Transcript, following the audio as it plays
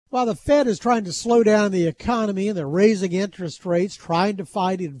Well, the Fed is trying to slow down the economy, and they're raising interest rates, trying to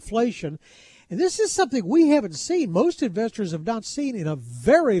fight inflation. And this is something we haven't seen. Most investors have not seen in a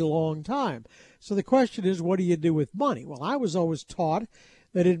very long time. So the question is, what do you do with money? Well, I was always taught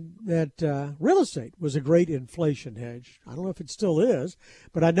that real estate was a great inflation hedge. I don't know if it still is,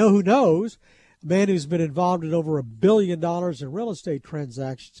 but I know who knows. A man who's been involved in over $1 billion in real estate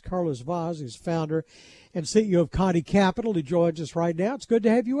transactions, Carlos Vaz, who's founder and CEO of Conti Capital, who joins us right now. It's good to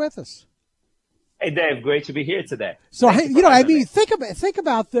have you with us. Hey, Dave, great to be here today. So, hey, think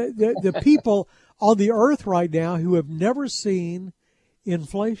about the people on the earth right now who have never seen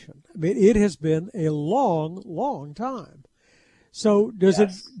inflation. I mean, it has been a long, long time. So,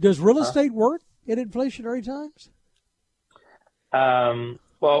 does real estate work in inflationary times?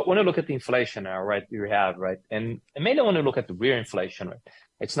 Well, when you look at the inflation now, right, you have, right, and mainly when you look at the real inflation, right,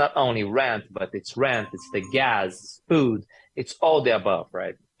 it's not only rent, but it's the gas, food, it's all the above,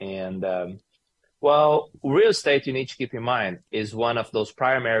 right? And well, real estate, you need to keep in mind, is one of those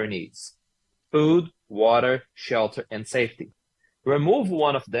primary needs: food, water, shelter, and safety. Remove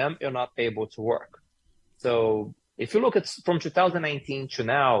one of them, you're not able to work. So if you look at from 2019 to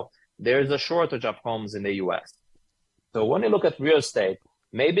now, there's a shortage of homes in the U.S. So when you look at real estate,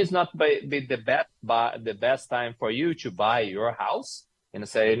 maybe it's not be the best time for you to buy your house and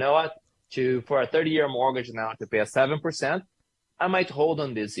say, you know what, for a 30-year mortgage now to pay a 7%, I might hold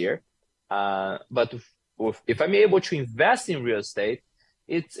on this year. But if I'm able to invest in real estate,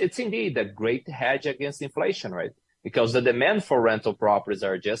 it's indeed a great hedge against inflation, right? Because the demand for rental properties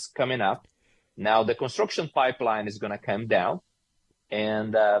are just coming up. Now the construction pipeline is going to come down,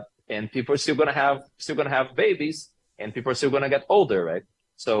 and people are still going to have babies, and people are still going to get older, right?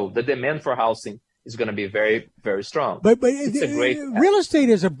 So the demand for housing is going to be very, very strong. But real estate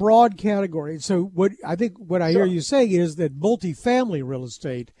is a broad category. So what I hear you saying is that multifamily real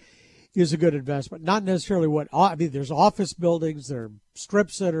estate is a good investment, not necessarily there's office buildings, there are strip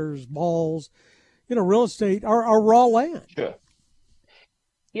centers, malls, real estate are raw land. Sure.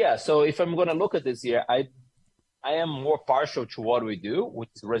 Yeah. So if I'm going to look at this here, I am more partial to what we do, which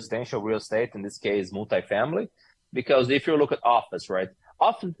is residential real estate, in this case, multifamily, because if you look at office, right,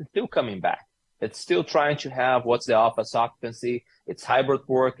 office is still coming back. It's still trying to have what's the office occupancy. It's hybrid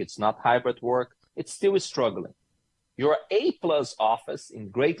work. It's not hybrid work. It's still struggling. Your A-plus office in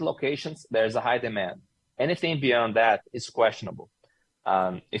great locations, there's a high demand. Anything beyond that is questionable.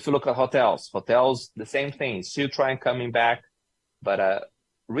 If you look at hotels, the same thing, still trying coming back. But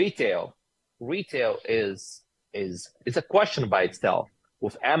retail is a question by itself.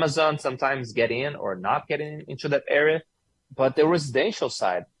 With Amazon sometimes getting in or not getting into that area, but the residential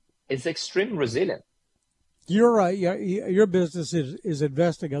side is extremely resilient. Your business is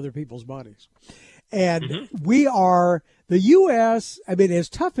investing other people's monies. And the U.S., I mean, as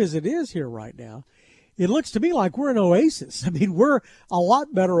tough as it is here right now, it looks to me like we're an oasis. I mean, we're a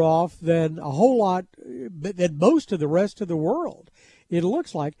lot better off than than most of the rest of the world. It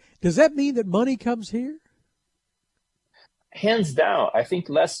looks like. Does that mean that money comes here? Hands down. I think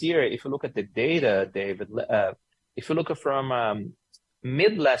last year, if you look at the data, David, if you look from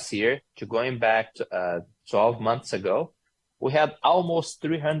mid last year to going back to 12 months ago, we had almost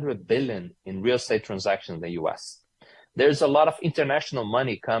 300 billion in real estate transactions in the U.S. There's a lot of international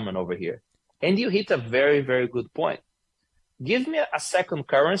money coming over here. And you hit a very, very good point. Give me a second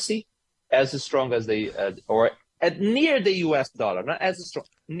currency as strong as or at near the U.S. dollar, not as strong.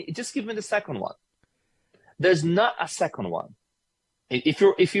 Just give me the second one. There's not a second one. If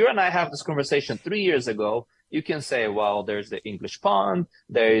you and I have this conversation 3 years ago, you can say, well, there's the English pound,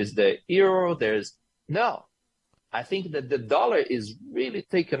 there is the euro, no. I think that the dollar is really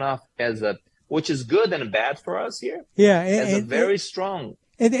taken off which is good and bad for us here. Yeah, as a very strong.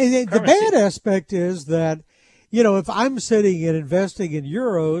 And the bad aspect is that, if I'm sitting and investing in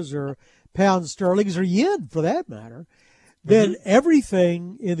euros or pounds sterlings or yen for that matter, then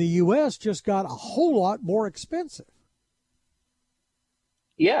everything in the U.S. just got a whole lot more expensive.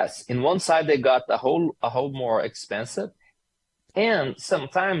 Yes, in one side they got a whole more expensive. And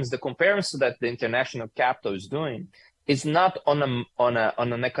sometimes the comparison that the international capital is doing is not on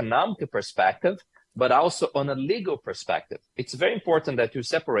an economic perspective, but also on a legal perspective. It's very important that you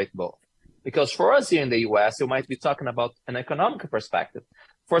separate both. Because for us here in the U.S., you might be talking about an economic perspective.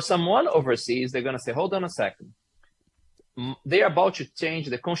 For someone overseas, they're going to say, hold on a second. They're about to change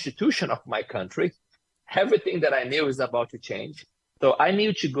the constitution of my country. Everything that I knew is about to change. So I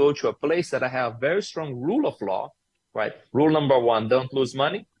need to go to a place that I have very strong rule of law. Right. Rule number 1, don't lose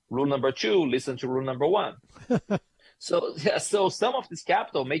money. Rule number 2, listen to rule number 1. So some of this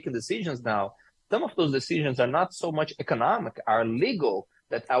capital making decisions now, some of those decisions are not so much economic, are legal,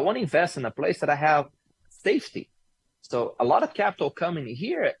 that I want to invest in a place that I have safety. So a lot of capital coming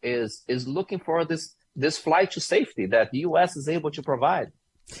here is looking for this flight to safety that the U.S. is able to provide.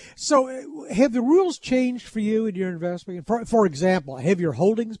 So, have the rules changed for you in your investment? For example, have your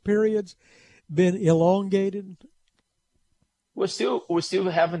holdings periods been elongated? We're still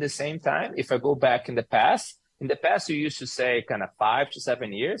having the same time. If I go back in the past we used to say kind of 5 to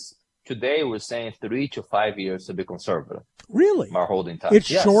 7 years. Today we're saying 3 to 5 years to be conservative. Really? Our holding time. It's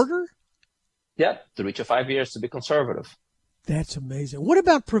shorter? Yeah, 3 to 5 years to be conservative. That's amazing. What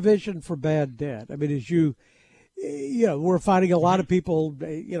about provision for bad debt? I mean, we're finding a lot of people,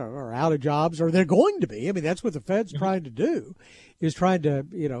 are out of jobs, or they're going to be. I mean, that's what the Fed's trying to do, is trying to,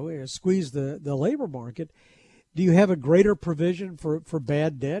 squeeze the labor market. Do you have a greater provision for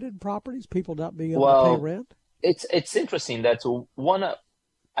bad debt in properties, people not being able to pay rent? It's interesting that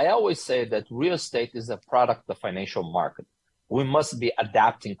I always say that real estate is a product of the financial market. We must be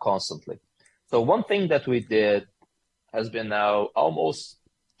adapting constantly. So one thing that we did has been now almost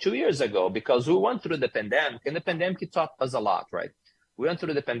 2 years ago, because we went through the pandemic, and the pandemic taught us a lot, right? We went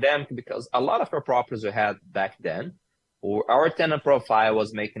through the pandemic because a lot of our properties we had back then, our tenant profile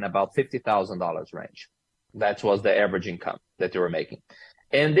was making about $50,000 range. That was the average income that they were making.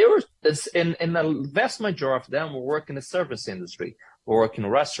 And they were, in the vast majority of them were working in the service industry, were working in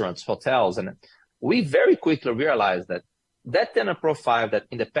restaurants, hotels. And we very quickly realized that tenant profile that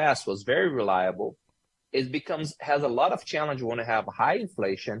in the past was very reliable, has a lot of challenge when we have high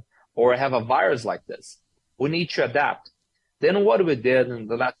inflation or have a virus like this. We need to adapt. Then what we did in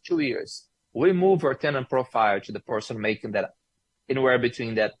the last 2 years, we moved our tenant profile to the person making that anywhere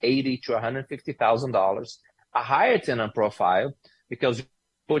between that $80,000 to $150,000, a higher tenant profile, because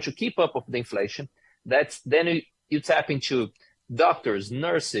to keep up with the inflation. Then you tap into doctors,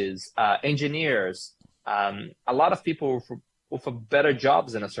 nurses, engineers, a lot of people with better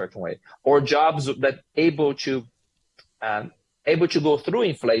jobs in a certain way, or jobs that able to go through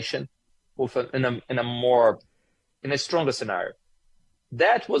inflation in a stronger scenario.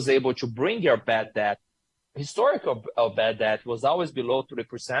 That was able to bring your bad debt. Historical bad debt was always below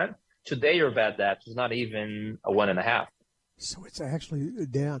 3%. Today your bad debt is not even a 1.5%. So it's actually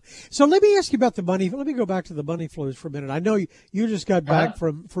down. So let me ask you about the money. Let me go back to the money flows for a minute. I know you just got back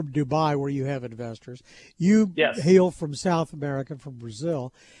from Dubai, where you have investors. You hail from South America, from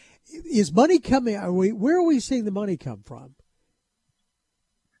Brazil. Is money coming? Where are we seeing the money come from?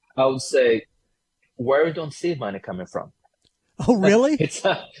 I would say where we don't see money coming from. Oh, really?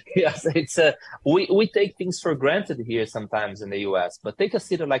 We take things for granted here sometimes in the U.S., but take a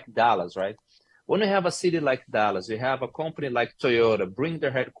city like Dallas, right? When you have a city like Dallas, you have a company like Toyota bring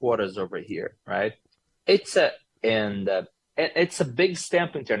their headquarters over here, right? It's a big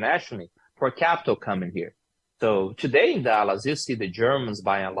stamp internationally for capital coming here. So today in Dallas, you see the Germans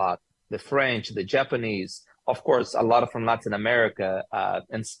buying a lot, the French, the Japanese, of course, a lot from Latin America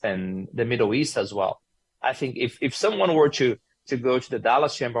and the Middle East as well. I think if someone were to go to the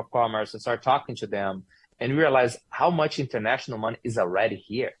Dallas Chamber of Commerce and start talking to them and realize how much international money is already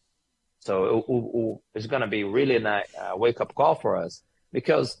here. So it's going to be really a wake-up call for us,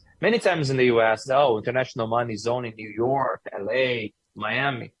 because many times in the U.S., international money is only New York, L.A.,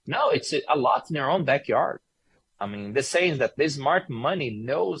 Miami. No, it's a lot in our own backyard. I mean, the saying that the smart money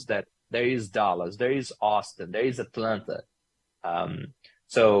knows that there is Dallas, there is Austin, there is Atlanta.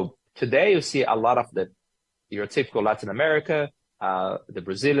 So today you see a lot of your typical Latin America, the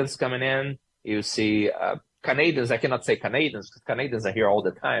Brazilians coming in. You see Canadians. I cannot say Canadians because Canadians are here all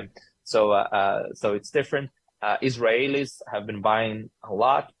the time. So it's different. Israelis have been buying a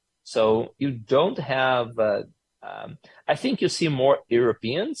lot. So you don't have. I think you see more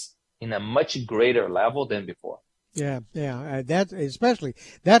Europeans in a much greater level than before. Yeah. That's the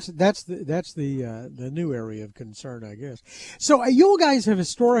new area of concern, I guess. So you guys have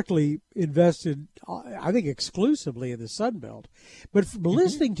historically invested, I think, exclusively in the Sun Belt, but from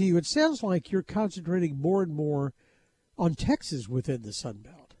listening to you, it sounds like you're concentrating more and more on Texas within the Sun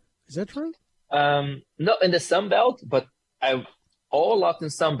Belt. Is that true? No, in the Sun Belt, but all a lot in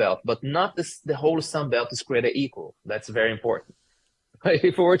Sun Belt, but not the whole Sun Belt is created equal. That's very important.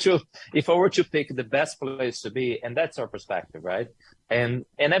 If I were to pick the best place to be, and that's our perspective, right? And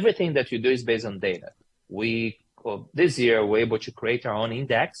everything that you do is based on data. This year we're able to create our own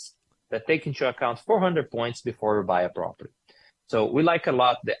index that take into account 400 points before we buy a property. So we like a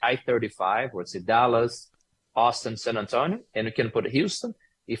lot the I-35, where it's Dallas, Austin, San Antonio, and we can put Houston.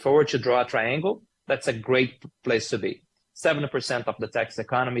 If I were to draw a triangle, that's a great place to be. 70% of the Texas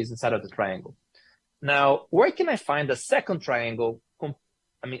economy is inside of the triangle. Now, where can I find a second triangle,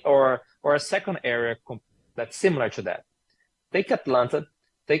 or a second area that's similar to that? Take Atlanta.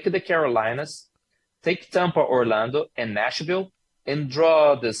 take the Carolinas, take Tampa, Orlando, and Nashville, and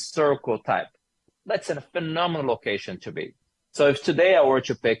draw the circle type. That's a phenomenal location to be. So if today I were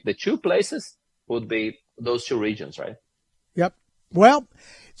to pick the two places, would be those two regions, right? Yep. Well,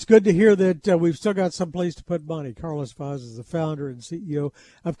 it's good to hear that we've still got some place to put money. Carlos Vaz is the founder and CEO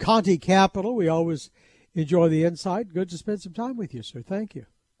of Conti Capital. We always enjoy the insight. Good to spend some time with you, sir. Thank you.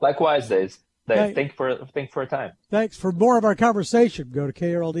 Likewise, Dave. Thank for your time. Thanks. For more of our conversation, go to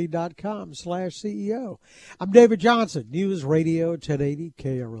krld.com/CEO. I'm David Johnson, News Radio 1080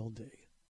 KRLD.